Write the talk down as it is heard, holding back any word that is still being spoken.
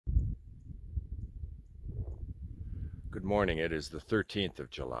Good morning. It is the 13th of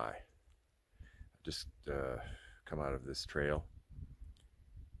July. I've just come out of this trail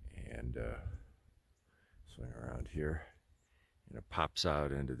and swing around here, and it pops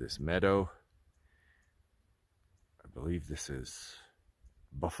out into this meadow. I believe this is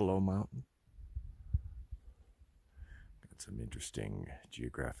Buffalo Mountain. Got some interesting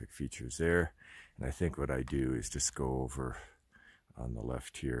geographic features there, and I think what I do is just go over on the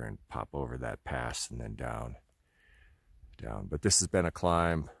left here and pop over that pass and then down. But this has been a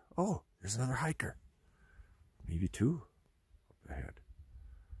climb. Oh, there's another hiker. Maybe two up ahead.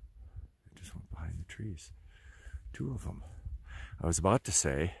 They just went behind the trees. Two of them. I was about to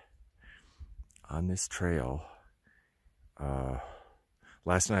say, on this trail,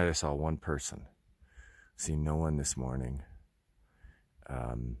 last night I saw one person. Seen no one this morning.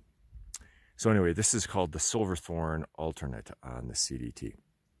 So anyway, this is called the Silverthorn Alternate on the CDT.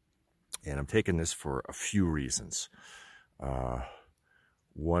 And I'm taking this for a few reasons.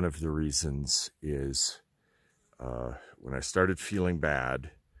 One of the reasons is when I started feeling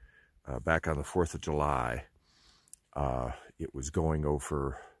bad back on the 4th of July, it was going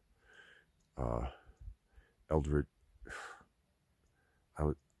over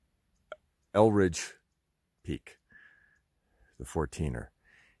Eldridge Peak, the 14er,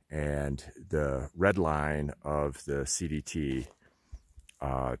 and the red line of the CDT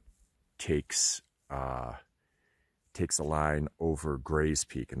takes a line over Gray's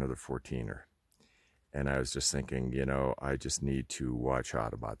Peak, another 14er. And I was just thinking, you know, I just need to watch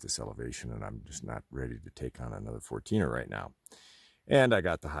out about this elevation, and I'm just not ready to take on another 14er right now. And I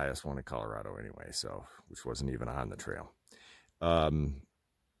got the highest one in Colorado anyway, so, which wasn't even on the trail.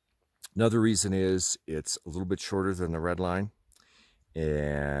 Another reason is it's a little bit shorter than the red line,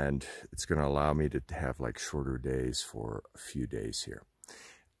 and it's going to allow me to have like shorter days for a few days here.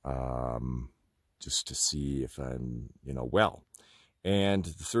 Just to see if I'm, well. And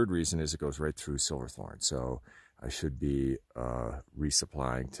the third reason is it goes right through Silverthorn. So I should be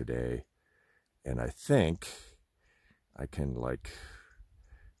resupplying today. And I think I can like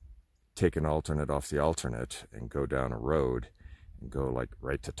take an alternate off the alternate and go down a road and go like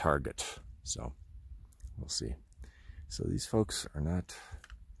right to Target. So we'll see. So these folks are not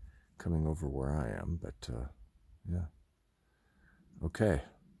coming over where I am, but yeah. Okay.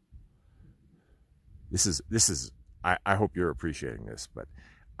 This is, I hope you're appreciating this, but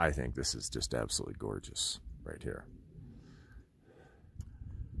I think this is just absolutely gorgeous right here.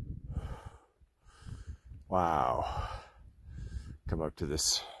 Wow. Come up to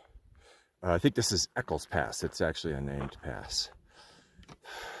this, I think this is Eccles Pass. It's actually a named pass.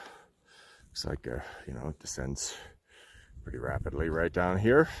 Looks like, it descends pretty rapidly right down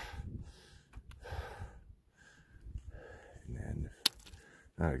here. And then,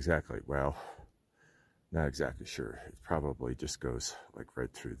 not exactly, well, not exactly sure. It probably just goes like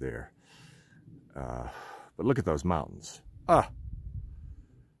right through there. But look at those mountains.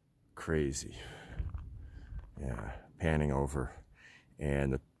 Crazy. Yeah, panning over.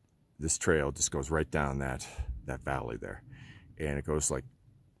 And this trail just goes right down that valley there. And it goes like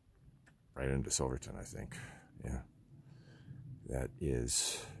right into Silverton, I think. Yeah. That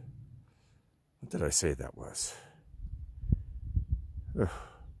is, what did I say that was?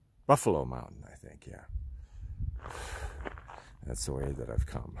 Buffalo Mountain, I think, yeah. That's the way that I've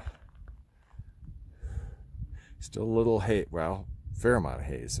come. Still a little haze, well, fair amount of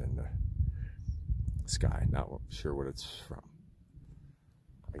haze in the sky. Not sure what it's from.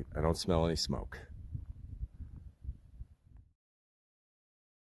 I don't smell any smoke.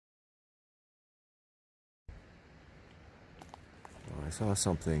 Well, I saw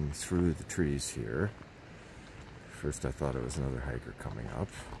something through the trees here. First I thought it was another hiker coming up.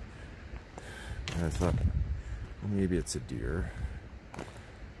 And I thought, well, maybe it's a deer.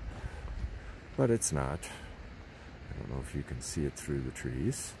 But it's not. I don't know if you can see it through the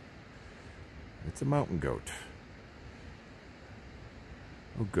trees. It's a mountain goat.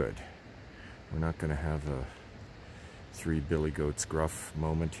 Oh, good. We're not going to have a 3 billy goats gruff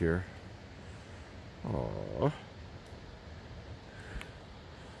moment here. Aww.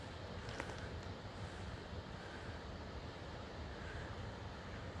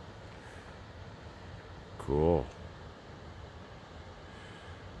 Cool.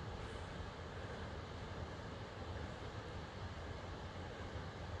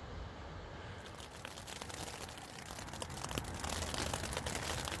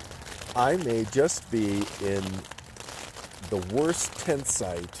 I may just be in the worst tent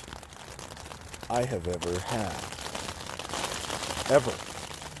site I have ever had. Ever.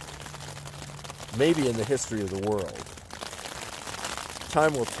 Maybe in the history of the world.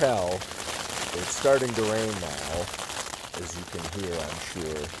 Time will tell. It's starting to rain now. as you can hear, I'm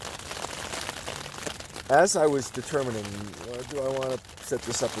sure. As I was determining, do I want to set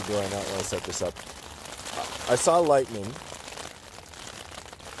this up or do I not want to set this up, I saw lightning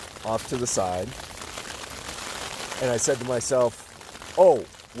off to the side, and I said to myself, oh,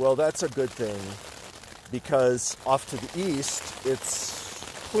 well, that's a good thing, because off to the east, it's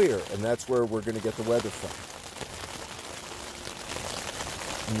clear, and that's where we're going to get the weather from.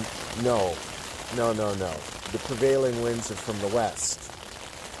 No. The prevailing winds are from the west.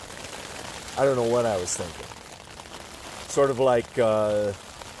 I don't know what I was thinking. Sort of like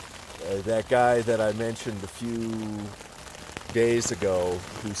that guy that I mentioned a few days ago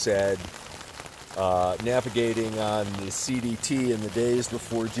who said navigating on the CDT in the days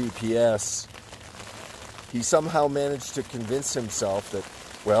before GPS, he somehow managed to convince himself that,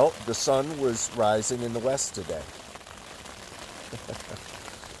 well, the sun was rising in the west today.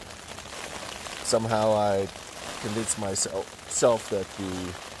 Somehow I convinced myself that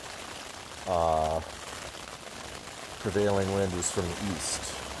the prevailing wind was from the east.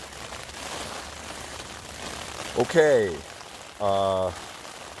 Okay.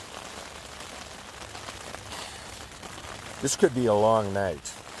 This could be a long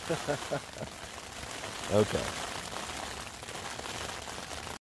night. Okay.